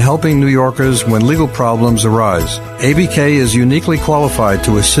has been helping New Yorkers when legal problems arise. ABK is uniquely qualified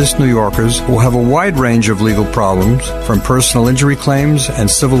to assist New Yorkers who have a wide range of legal problems, from personal injury claims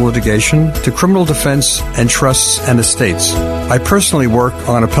and civil litigation to criminal defense and trusts and estates. I personally work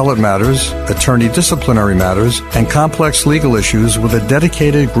on appellate matters, attorney disciplinary matters, and complex legal issues with a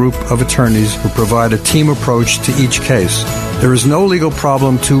dedicated group of attorneys who provide a team approach to each case. There is no legal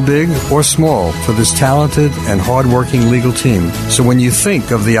problem too big or small for this talented and hardworking legal team. So when you think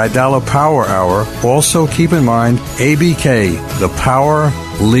of the Aidala Power Hour, also keep in mind ABK, the Power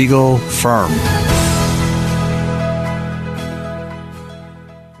Legal Firm.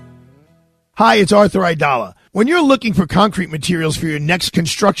 Hi, it's Arthur Aidala. When you're looking for concrete materials for your next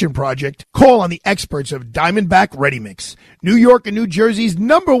construction project, call on the experts of Diamondback Ready Mix, New York and New Jersey's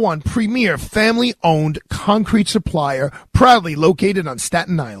 #1 premier family-owned concrete supplier, proudly located on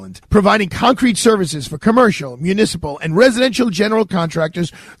Staten Island, providing concrete services for commercial, municipal, and residential general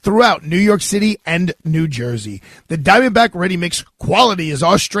contractors throughout New York City and New Jersey. The Diamondback Ready Mix quality is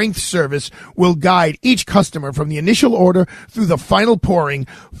our strength service will guide each customer from the initial order through the final pouring,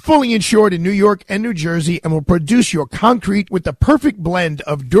 fully insured in New York and New Jersey, and will produce your concrete with the perfect blend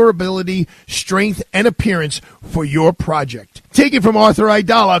of durability, strength, and appearance for your project. Take it from Arthur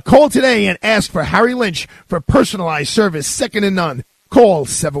Aidala. Call today and ask for Harry Lynch for personalized service second to none. Call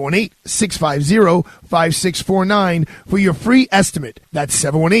 718-650-5649 for your free estimate. That's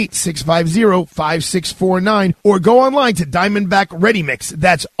 718-650-5649. Or go online to Diamondback Ready Mix.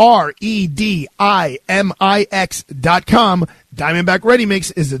 That's REDIMIX.com. Diamondback Ready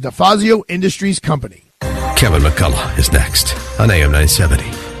Mix is a DeFazio Industries company. Kevin McCullough is next on AM 970.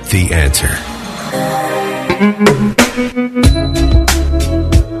 The Answer.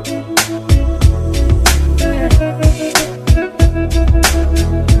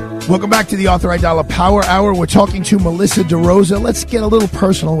 Welcome back to the Arthur Aidala Power Hour. We're talking to Melissa DeRosa. Let's get a little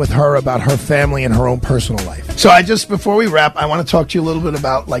personal with her about her family and her own personal life. So before we wrap, I want to talk to you a little bit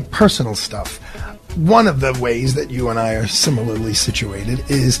about personal stuff. One of the ways that you and I are similarly situated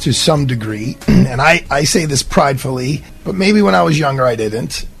is to some degree, and I say this pridefully, but maybe when I was younger I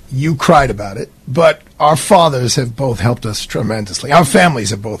didn't. You cried about it, but our fathers have both helped us tremendously. Our families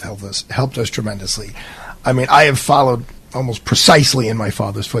have both helped us tremendously. I mean, I have followed almost precisely in my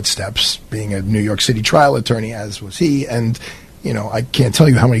father's footsteps, being a New York City trial attorney, as was he, and I can't tell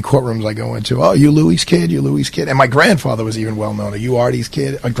you how many courtrooms I go into. Oh, you Louis' kid, and my grandfather was even well known. Are you Artie's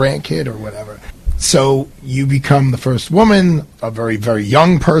kid, a grandkid, or whatever? So you become the first woman, a very, very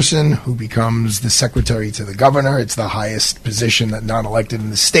young person who becomes the secretary to the governor. It's the highest position that not elected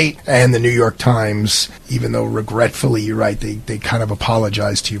in the state. And the New York Times, even though regretfully you write, they kind of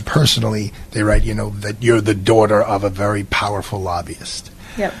apologize to you personally. They write, that you're the daughter of a very powerful lobbyist.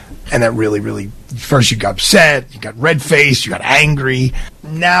 Yep. And that really, really, first you got upset, you got red-faced, you got angry.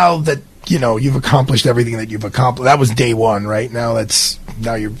 Now that, you've accomplished everything that you've accomplished. That was day one, right? Now that's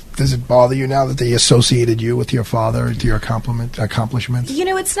now does it bother you now that they associated you with your father and your accomplishments? You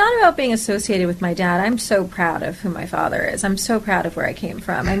know, it's not about being associated with my dad. I'm so proud of who my father is. I'm so proud of where I came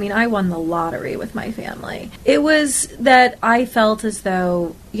from. I mean, I won the lottery with my family. It was that I felt as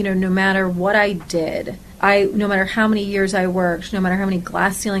though, you know, no matter what I did, no matter how many years I worked, no matter how many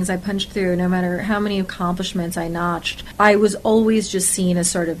glass ceilings I punched through, no matter how many accomplishments I notched, I was always just seen as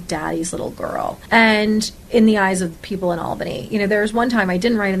sort of daddy's little girl. And in the eyes of people in Albany, you know, there was one time, I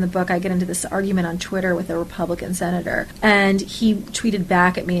didn't write in the book, I get into this argument on Twitter with a Republican senator, and he tweeted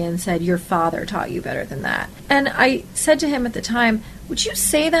back at me and said, "Your father taught you better than that." And I said to him at the time, would you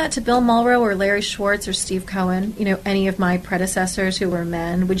say that to Bill Mulrow or Larry Schwartz or Steve Cohen, you know, any of my predecessors who were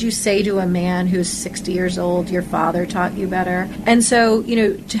men? Would you say to a man who's 60 years old, your father taught you better? And so, you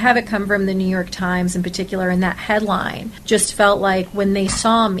know, to have it come from the New York Times in particular, and that headline just felt like when they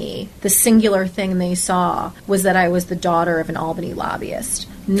saw me, the singular thing they saw was that I was the daughter of an Albany lobbyist.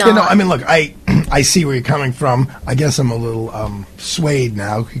 I mean, look, I see where you're coming from. I guess I'm a little swayed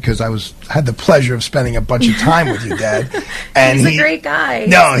now because I had the pleasure of spending a bunch of time with your dad. And he's a great guy.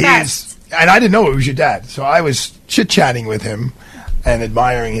 No, he's, and I didn't know it was your dad. So I was chit-chatting with him and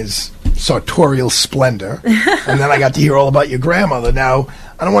admiring his sartorial splendor. And then I got to hear all about your grandmother. Now,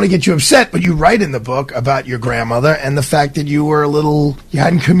 I don't want to get you upset, but you write in the book about your grandmother and the fact that you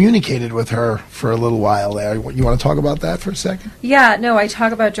hadn't communicated with her for a little while there. You want to talk about that for a second? Yeah, no, I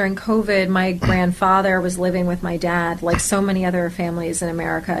talk about during COVID, my grandfather was living with my dad, like so many other families in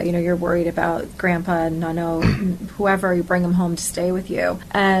America. You know, you're worried about grandpa, nano, whoever, you bring them home to stay with you.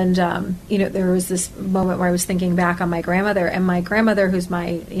 And, you know, there was this moment where I was thinking back on my grandmother, and my grandmother, who's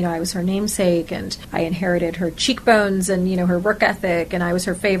I was her namesake, and I inherited her cheekbones and, you know, her work ethic, and I was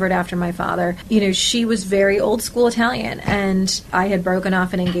her favorite after my father. You know, she was very old school Italian, and I had broken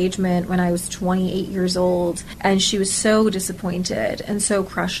off an engagement when I was 28 years old, and she was so disappointed and so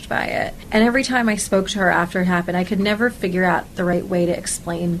crushed by it. And every time I spoke to her after it happened, I could never figure out the right way to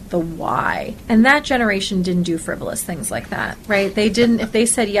explain the why. And that generation didn't do frivolous things like that, right? They didn't, if they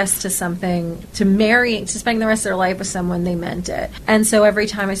said yes to something, to marrying, to spending the rest of their life with someone, they meant it. And so every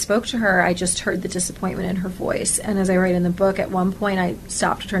time I spoke to her, I just heard the disappointment in her voice. And as I write in the book, at one point I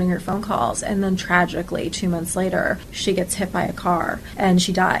stopped returning her phone calls, and then tragically 2 months later she gets hit by a car and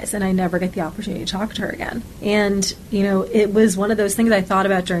she dies, and I never get the opportunity to talk to her again. And you know, it was one of those things I thought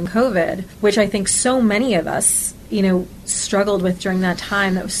about during COVID, which I think so many of us, you know, struggled with during that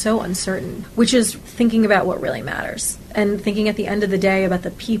time that was so uncertain, which is thinking about what really matters and thinking at the end of the day about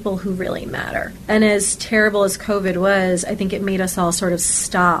the people who really matter. And as terrible as COVID was, I think it made us all sort of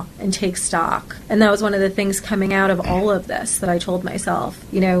stop and take stock. And that was one of the things coming out of all of this that I told myself,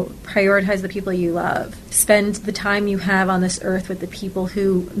 you know, prioritize the people you love. Spend the time you have on this earth with the people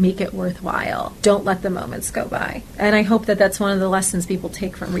who make it worthwhile. Don't let the moments go by. And I hope that that's one of the lessons people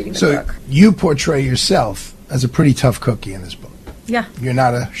take from reading the book. So you portray yourself as a pretty tough cookie in this book. Yeah. You're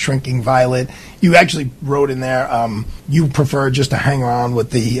not a shrinking violet. You actually wrote in there you prefer just to hang around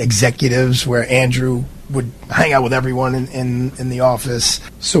with the executives, where Andrew would hang out with everyone in the office.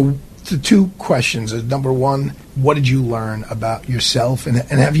 So the two questions are, number one, what did you learn about yourself? And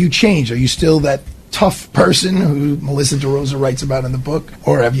have you changed? Are you still that tough person who Melissa DeRosa writes about in the book?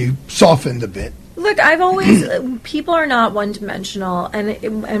 Or have you softened a bit? Look, I've always, people are not one-dimensional,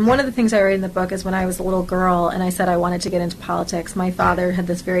 and one of the things I write in the book is when I was a little girl and I said I wanted to get into politics, my father had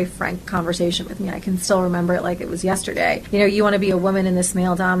this very frank conversation with me. I can still remember it like it was yesterday. You know, you want to be a woman in this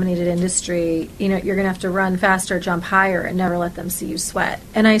male-dominated industry, you know, you're going to have to run faster, jump higher, and never let them see you sweat.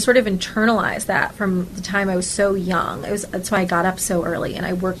 And I sort of internalized that from the time I was so young. That's why I got up so early, and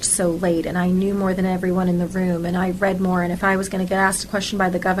I worked so late, and I knew more than everyone in the room, and I read more, and if I was going to get asked a question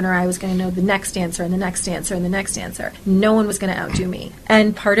by the governor, I was going to know the next answer and the next answer and the next answer. No one was going to outdo me.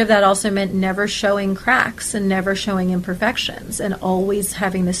 And part of that also meant never showing cracks and never showing imperfections and always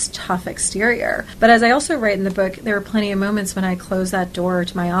having this tough exterior. But as I also write in the book, there were plenty of moments when I closed that door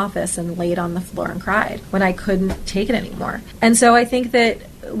to my office and laid on the floor and cried when I couldn't take it anymore. And so I think that,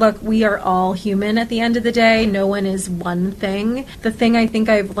 look, we are all human at the end of the day. No one is one thing. The thing I think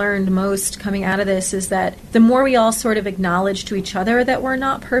I've learned most coming out of this is that the more we all sort of acknowledge to each other that we're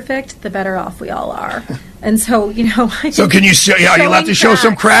not perfect, the better off we all are. And so, you know... So can you show... Are you allowed to show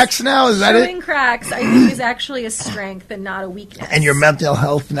some cracks now? Is that it? Showing cracks, I think, is actually a strength and not a weakness. And your mental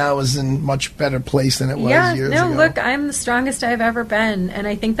health now is in much better place than it was years ago. Look, I'm the strongest I've ever been, and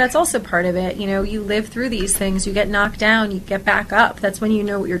I think that's also part of it. You know, you live through these things, you get knocked down, you get back up. That's when you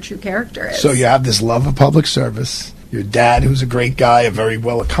know what your true character is. So you have this love of public service. Your dad, who's a great guy, a very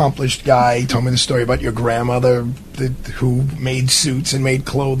well-accomplished guy. He told me the story about your grandmother who made suits and made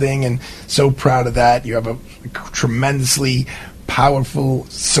clothing, and so proud of that. You have a tremendously powerful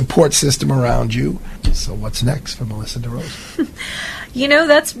support system around you. So what's next for Melissa DeRosa? You know,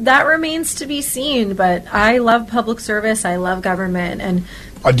 that remains to be seen, but I love public service. I love government. And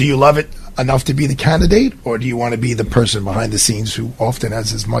do you love it enough to be the candidate, or do you want to be the person behind the scenes who often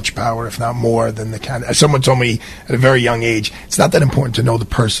has as much power, if not more, than the candidate? Someone told me at a very young age, it's not that important to know the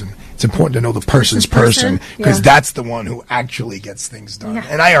person. It's important to know the person's person, because that's the one who actually gets things done. Yeah.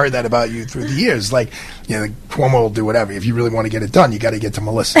 And I heard that about you through the years. Like, Cuomo will do whatever. If you really want to get it done, you got to get to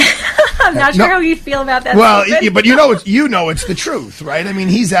Melissa. I'm not sure how you'd feel about that. Well, but it's the truth, right? I mean,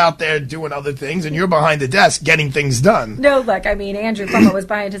 he's out there doing other things, and you're behind the desk getting things done. No, look, I mean, Andrew Cuomo was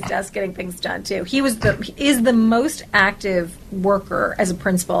behind his desk getting things done too. He is the most active worker as a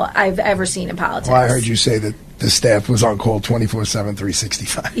principal I've ever seen in politics. Well, I heard you say that the staff was on call 24/7,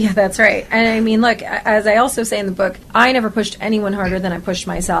 365. Yeah, that's right. And I mean, look, as I also say in the book, I never pushed anyone harder than I pushed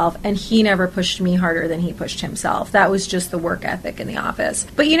myself, and he never pushed me harder than he pushed himself. That was just the work ethic in the office.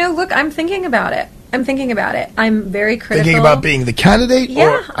 But, look, I'm thinking about it. I'm very critical. Thinking about being the candidate?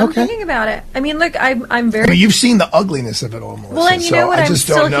 Yeah, I'm thinking about it. I mean, look, I'm very... I mean, you've seen the ugliness of it all, Melissa. Well, and you know what? I'm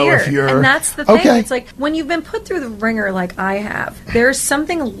still here. If you're... And that's the thing. Okay. It's like, when you've been put through the ringer like I have, there's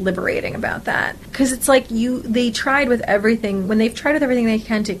something liberating about that. Because it's like they've tried with everything they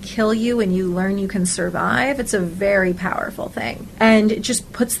can to kill you, and you learn you can survive, it's a very powerful thing. And it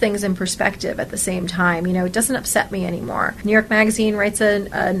just puts things in perspective at the same time. It doesn't upset me anymore. New York Magazine writes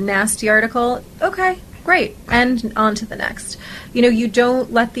a nasty article. Okay. Great. And on to the next. You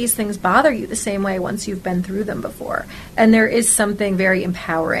don't let these things bother you the same way once you've been through them before. And there is something very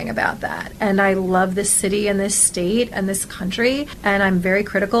empowering about that. And I love this city and this state and this country. And I'm very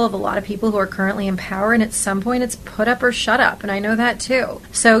critical of a lot of people who are currently in power. And at some point it's put up or shut up. And I know that too.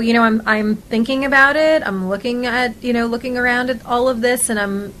 So, I'm thinking about it. I'm looking around at all of this, and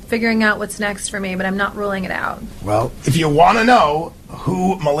I'm figuring out what's next for me, but I'm not ruling it out. Well, if you want to know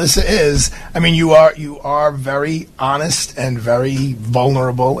who Melissa is, I mean, you are very honest and very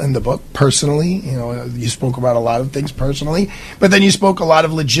vulnerable in the book personally. You spoke about a lot of things personally, but then you spoke a lot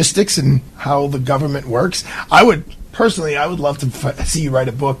of logistics and how the government works. I would love to see you write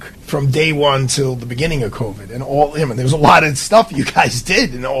a book from day one till the beginning of COVID and all. There was a lot of stuff you guys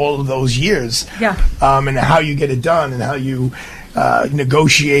did in all of those years. Yeah. And how you get it done and how you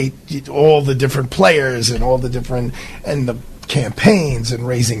negotiate all the different players and all the different and the campaigns and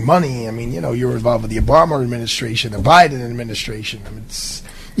raising money. I mean, you were involved with the Obama administration, the Biden administration. I mean,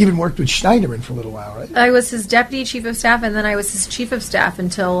 you even worked with Schneiderman for a little while, right? I was his deputy chief of staff, and then I was his chief of staff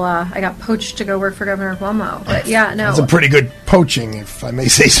until I got poached to go work for Governor Cuomo. But yeah, no. That's a pretty good poaching, if I may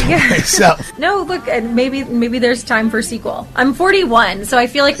say so myself. No, look, and maybe there's time for a sequel. I'm 41, so I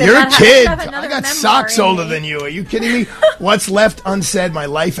feel like you're a kid. I got socks older than you. Are you kidding me? What's Left Unsaid: My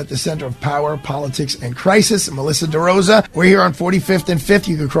Life at the Center of Power, Politics, and Crisis. Melissa DeRosa. We're here on 45th and 5th.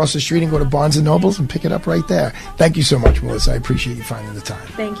 You can cross the street and go to Barnes & Nobles and pick it up right there. Thank you so much, Melissa. I appreciate you finding the time.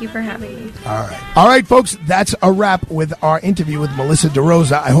 Thank you for having me. All right, folks. That's a wrap with our interview with Melissa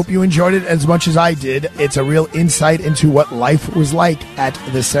DeRosa. I hope you enjoyed it as much as I did. It's a real insight into what life was like at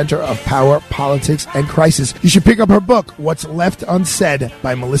the Center of Power, Politics, and Crisis. You should pick up her book, What's Left Unsaid,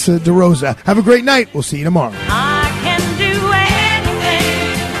 by Melissa DeRosa. Have a great night. We'll see you tomorrow. I can do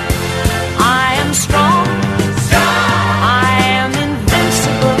anything. I am strong. I am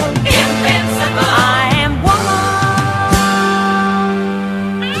invincible. I am woman.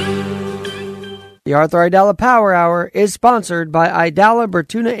 The Arthur Aidala Power Hour is sponsored by Aidala,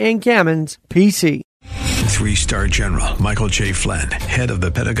 Bertuna, and Kamens, PC. 3-star General Michael J. Flynn, head of the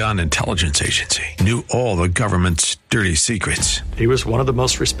Pentagon Intelligence Agency, knew all the government's dirty secrets. He was one of the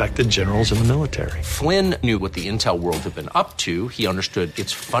most respected generals in the military. Flynn knew what the intel world had been up to. He understood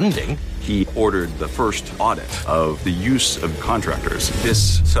its funding. He ordered the first audit of the use of contractors.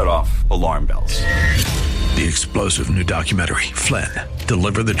 This set off alarm bells. The explosive new documentary, Flynn,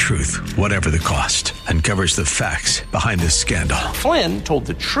 Deliver the Truth, Whatever the Cost, uncovers the facts behind this scandal. Flynn told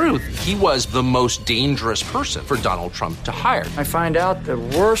the truth. He was the most dangerous person for Donald Trump to hire. I find out the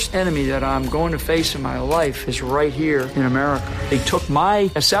worst enemy that I'm going to face in my life is right here in America. They took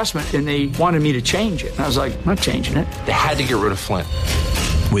my assessment and they wanted me to change it. And I was like, I'm not changing it. They had to get rid of Flynn.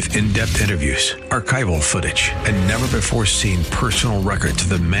 With in-depth interviews, archival footage, and never-before-seen personal records of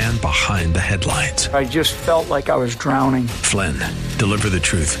the man behind the headlines. I just felt like I was drowning. Flynn, Deliver the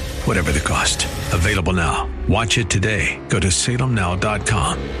Truth, Whatever the Cost. Available now. Watch it today. Go to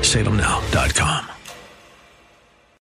salemnow.com. salemnow.com.